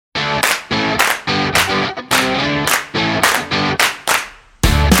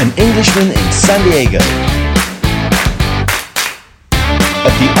an Englishman in San Diego.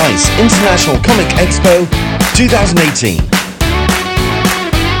 At the ICE International Comic Expo 2018.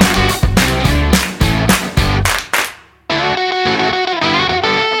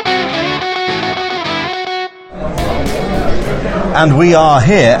 And we are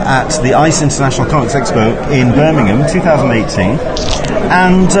here at the ICE International Comics Expo in Birmingham 2018.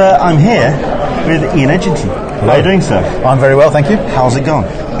 And I'm here with Ian Edgington. How are you doing, sir? I'm very well, thank you. How's it gone?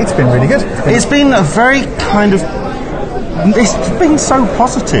 It's been really good. It's been a very kind of... It's been so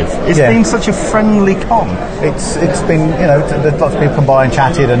positive. It's been such a friendly con. It's been, you know, there's lots of people come by and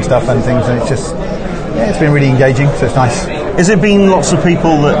chatted and stuff and things, and it's just, it's been really engaging, so it's nice. Has it been lots of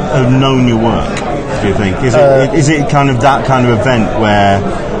people that have known your work, do you think? Is it kind of that kind of event where...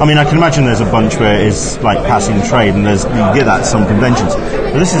 I mean, I can imagine there's a bunch where it's like passing trade and you get that at some conventions.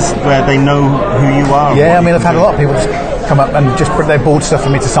 But this is where they know who you are. Yeah, I mean, I've had a lot of people just come up and just they bought stuff for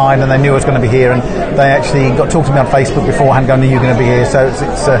me to sign, and they knew I was going to be here, and they actually got talking to me on Facebook beforehand going, "Are you going to be here?" So it's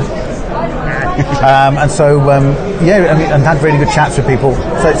and had really good chats with people.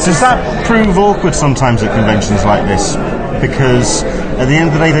 So does that prove awkward sometimes at conventions like this? Because at the end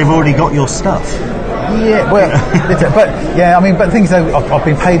of the day, they've already got your stuff. Yeah, well, but things though, I've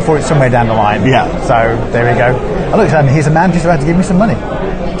been paid for it somewhere down the line. Yeah. So there we go. I looked and here's a man just about to give me some money,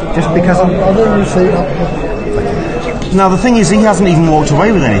 just because I didn't receive. Now the thing is, he hasn't even walked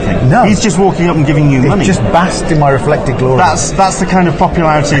away with anything. No, he's just walking up and giving you money. Just basked in my reflected glory. That's the kind of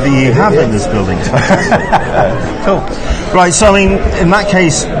popularity that you have in this building. Cool. Right. So I mean, in that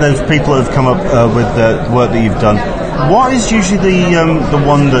case, there's people that have come up with the work that you've done. What is usually the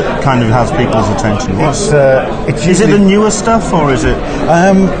one that kind of has people's attention? Is it the newer stuff, or is it?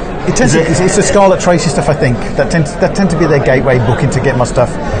 It's the Scarlet Tracy stuff, I think, that tend to be their gateway booking to get my stuff,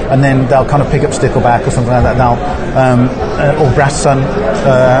 and then they'll kind of pick up Stickleback or something like that now, or Brass Sun.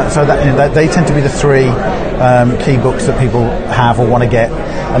 So that they tend to be the three key books that people have or want to get,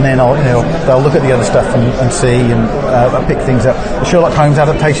 and then they'll look at the other stuff and see and pick things up. The Sherlock Holmes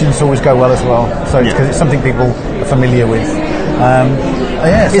adaptations always go well as well, so because it's something people are familiar with.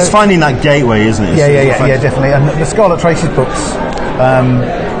 It's finding that gateway, isn't it? Yeah, definitely. And the Scarlet Tracy's books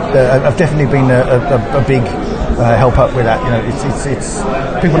have definitely been a big help up with that. You know, it's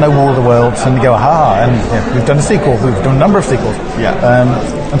people know War of the Worlds and they go, aha, and we've done a sequel, we've done a number of sequels. Yeah.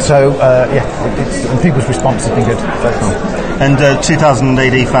 And so and people's response has been good. So cool. And 2000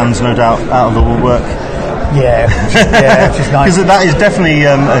 AD fans, no doubt, out of the woodwork. Yeah, which is nice. Because that is definitely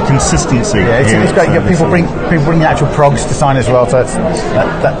a consistency. Yeah, it's great. People bring the actual progs to sign as well, so that's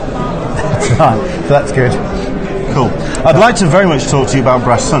fine. So that's good. Cool. I'd like to very much talk to you about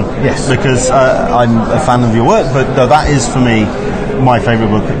Brass Sun. Yes. Because I'm a fan of your work, but that is for me my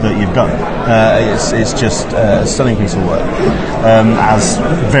favourite book that you've done. It's just a stunning piece of work. As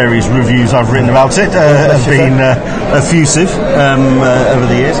various reviews I've written about it have been effusive over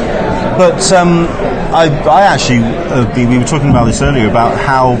the years. But I actually, we were talking about this earlier, about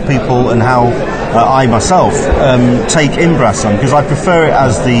how people and how I myself take in Brass Sun, because I prefer it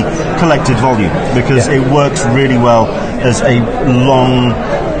as the collected volume, because it works really well as a long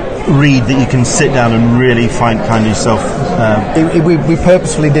read that you can sit down and really find kind of yourself. We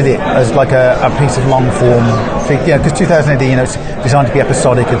purposefully did it as like a piece of long form, because 2000 AD, it's designed to be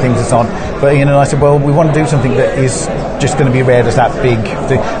episodic and things and so on. But I said, well, we want to do something that is just going to be read as that big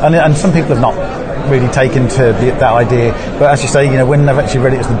thing, and some people have not really taken to that idea. But as you say, when they've actually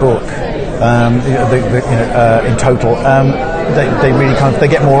read it as the book, in total, they really they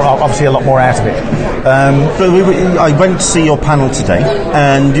get more, obviously a lot more out of it. But I went to see your panel today,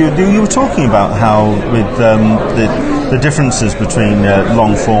 and you were talking about how with the differences between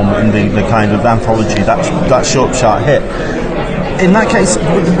long form and the kind of anthology, that short hit. In that case,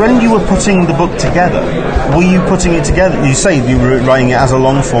 when you were putting the book together, were you putting it together? You say you were writing it as a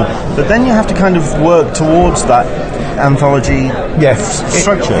long form, but then you have to kind of work towards that anthology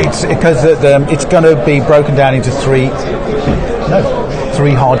structure. It's because it's going to be broken down into three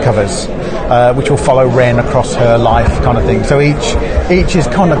hardcovers, which will follow Ren across her life, kind of thing. So each is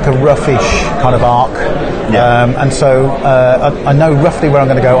kind of like a roughish kind of arc, and so I know roughly where I'm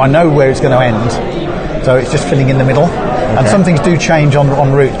going to go. I know where it's going to end, so it's just filling in the middle. Okay. And some things do change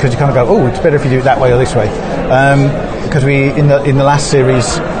en route, because you kind of go, oh, it's better if you do it that way or this way. Because we in the last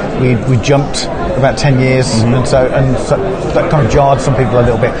series we jumped about 10 years, and so that kind of jarred some people a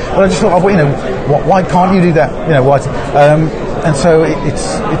little bit. But I just thought, why can't you do that? Why? And so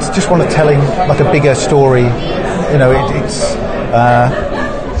it's just one of telling like a bigger story.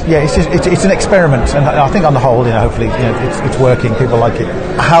 it's an experiment, and I think on the whole, hopefully, it's working. People like it.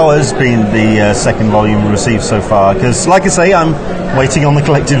 How has been the second volume received so far? Because, like I say, I'm waiting on the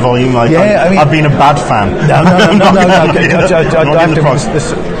collected volume. I've been a bad fan. No.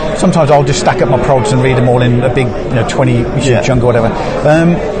 Sometimes I'll just stack up my prods and read them all in a big 20-issue chunk or whatever.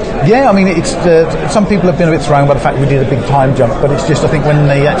 It's some people have been a bit thrown by the fact we did a big time jump, but it's just, I think, when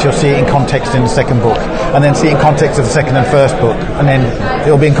they actually see it in context in the second book, and then see it in context of the second and first book, and then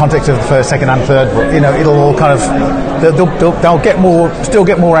it'll be in context of the first, second, and third book. It'll all kind of they'll get more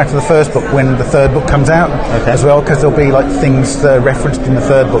out of the first book when the third book comes out as well, because there'll be like things that are referenced in the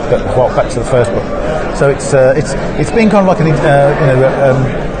third book that walk back to the first book. So it's been kind of like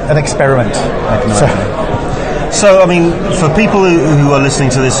an experiment. So, for people who are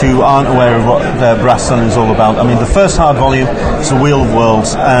listening to this who aren't aware of what Brass Sun is all about, the first hard volume is The Wheel of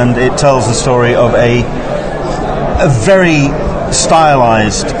Worlds, and it tells the story of a very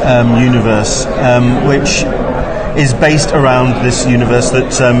stylized universe, which is based around this universe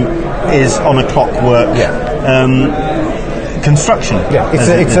that is on a clockwork construction. Yeah, it's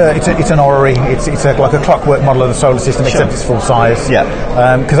an orrery. It's like a clockwork model of the solar system, except it's full size. Yeah.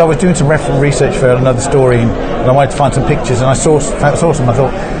 Because I was doing some research for another story, and I wanted to find some pictures, and I saw some. I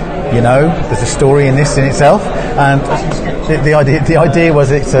thought, there's a story in this in itself, and the idea was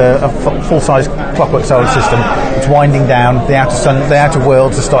it's a full size clockwork solar system. It's winding down. The outer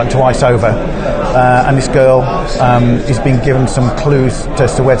worlds are starting to ice over, and this girl is being given some clues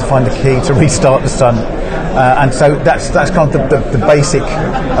as to where to find the key to restart the sun. And so that's kind of the basic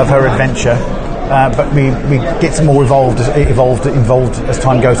of her adventure, but we get some more involved as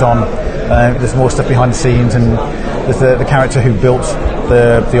time goes on. There's more stuff behind the scenes, and there's the character who built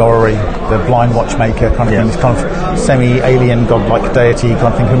the orrery, the blind watchmaker kind of thing, this kind of semi-alien godlike deity kind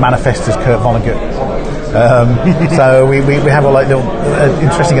of thing who manifests as Kurt Vonnegut. So we have all like little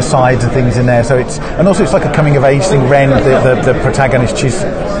interesting asides and things in there. So it's like a coming of age thing. Ren, the protagonist, she's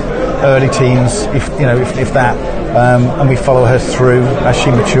early teens, if that, and we follow her through as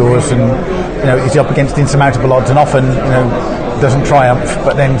she matures, and is up against insurmountable odds, and often doesn't triumph,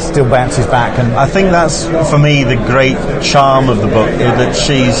 but then still bounces back. And I think that's for me the great charm of the book, that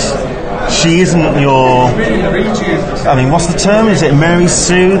she isn't your, what's the term? Is it Mary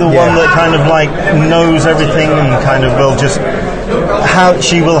Sue, the one that kind of like knows everything and kind of will just.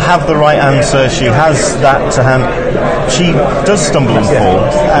 She will have the right answer. She has that to hand. She does stumble and fall,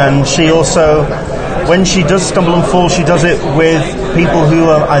 and she also, when she does stumble and fall, she does it with people who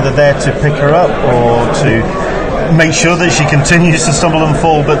are either there to pick her up or to make sure that she continues to stumble and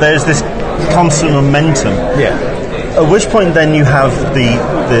fall. But there's this constant momentum. Yeah. At which point then you have the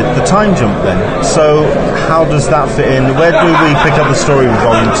time jump then. So how does that fit in? Where do we pick up the story with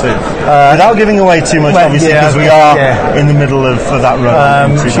Volume 2? Without giving away too much, obviously, because we are in the middle of that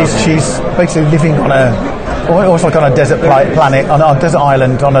run. She's basically living on almost like on a desert planet, on a desert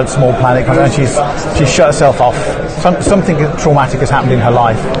island, on a small planet, and she's shut herself off. Something traumatic has happened in her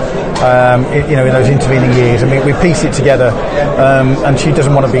life. In those intervening years, and we piece it together, and she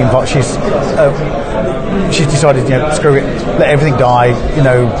doesn't want to be involved. She's decided, screw it, let everything die.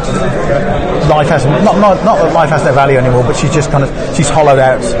 Life has not that life has no value anymore, but she's just she's hollowed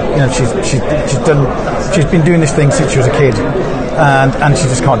out. She's been doing this thing since she was a kid, and she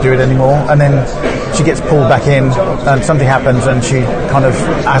just can't do it anymore. And then she gets pulled back in, and something happens, and she kind of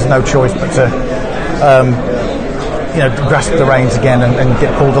has no choice but to. Grasp the reins again and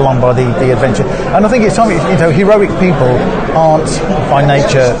get pulled along by the adventure. And I think it's something, heroic people aren't by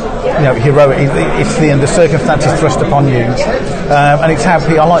nature, heroic. It's the circumstances thrust upon you, and it's how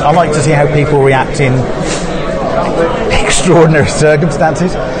I like to see how people react in extraordinary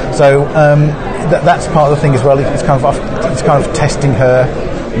circumstances. So that's part of the thing as well. It's kind of testing her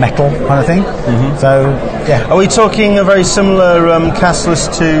metal kind of thing. Mm-hmm. So are we talking a very similar cast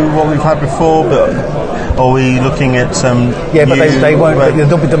list to what we've had before, but are we looking at but they won't.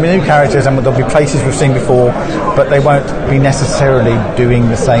 There'll be new characters, and there'll be places we've seen before, but they won't be necessarily doing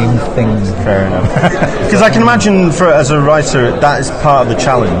the same things. Fair enough. Because I can imagine, as a writer, that is part of the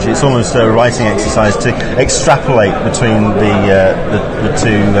challenge. It's almost a writing exercise to extrapolate between the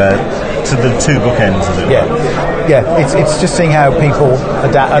two bookends of it. It's just seeing how people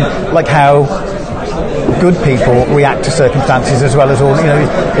adapt, and like how good people react to circumstances as well as all.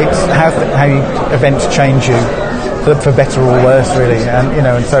 It's how events change you for better or worse, really.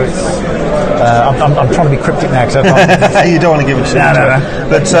 And so it's. I'm trying to be cryptic now because you don't want to give it. No.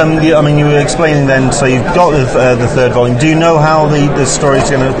 But you were explaining then. So you've got the third volume. Do you know how the story's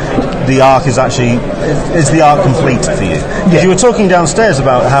going to? The arc is the arc complete for you? Because you were talking downstairs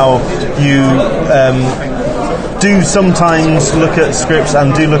about how you do sometimes look at scripts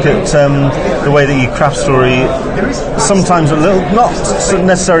and do look at the way that you craft story. Sometimes a little, not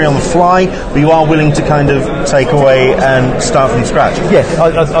necessarily on the fly, but you are willing to kind of take away and start from scratch. Yeah,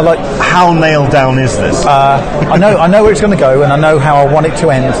 I like. How nailed down is this? I know where it's going to go, and I know how I want it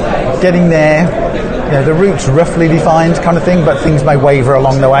to end. Getting there, the route's roughly defined, kind of thing, but things may waver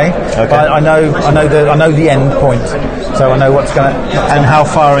along the way. Okay. But I know the end point, so I know what's going to. And how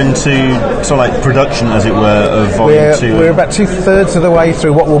far into sort of like production, as it were, of volume 2? We're about 2/3 of the way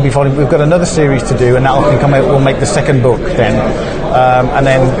through what will be volume. We've got another series to do, and that will come out. We'll make the second book then, and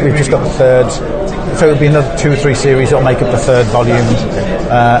then we've just got the third. So it'll be another 2 or 3 series that'll make up the third volume,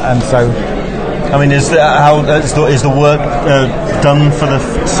 and so. I mean, is the work done for the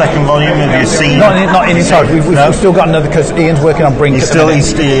second volume? Have you seen? Not in entirety. We've still got another, because Ian's working on Brink. He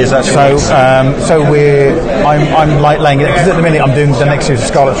is actually. So I'm like laying it, because at the minute I'm doing the next series of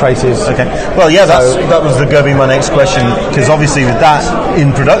Scarlet Traces. Okay. Well, yeah, that was going to be my next question, because obviously with that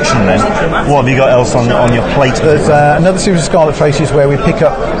in production, then what have you got else on your plate? There's another series of Scarlet Traces where we pick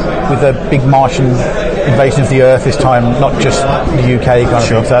up with a big Martian invasion of the Earth this time, not just the UK kind of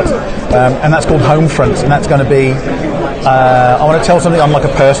thing. So and that's called Homefront, and that's going to be. I want to tell something on like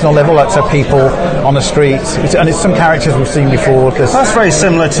a personal level, like so people on the streets, and it's some characters we've seen before. That's very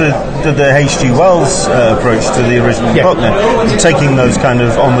similar to the H.G. Wells approach to the original book. Now, taking those kind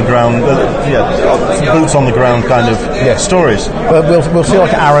of on the ground, boots on the ground kind of stories. But we'll see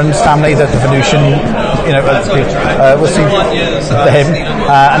like Aaron's family, the Venusian. We'll see him,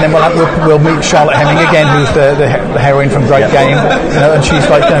 and then we'll meet Charlotte Hemming again, who's the heroine from Great Game, and she's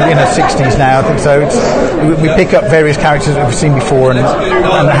like in her 60s now. I think so. We pick up various characters that we've seen before and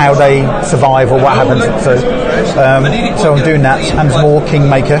how they survive or what happens. So I'm doing that, and there's more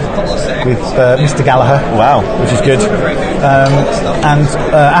Kingmaker with Mr. Gallagher. Wow, which is good. And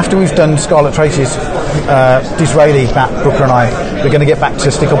after we've done Scarlet Traces, Disraeli, Matt Brooker, and I, we're going to get back to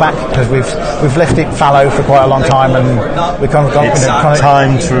Stickleback, because we've left it fallow for quite a long time, and we've kind of got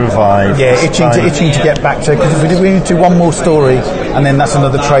time to revive. Yeah, itching to get back to, because we need to do one more story, and then that's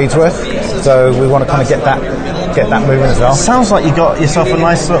another trade's worth. So we want to kind of get that moving as well. Sounds like you got yourself a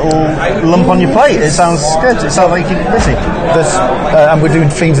nice little lump on your plate. It sounds good. It sounds like you're busy. And we're doing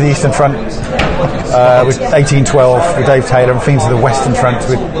Fiends of the Eastern Front with 1812 with Dave Taylor, and Fiends of the Western Front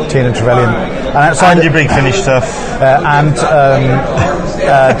with Tina Trevelyan. And your Big Finish stuff. And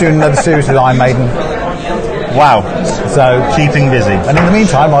doing another series with Iron Maiden. Wow. So keeping busy. And in the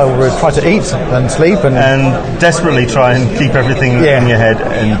meantime, I will try to eat and sleep and desperately try and keep everything in your head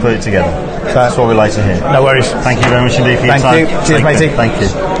and put it together. So that's what we like to hear. No worries. Thank you very much indeed for your time. Thank you. Cheers, matey. Thank you.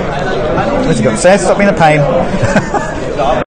 What's he got? Seth, stop being a pain.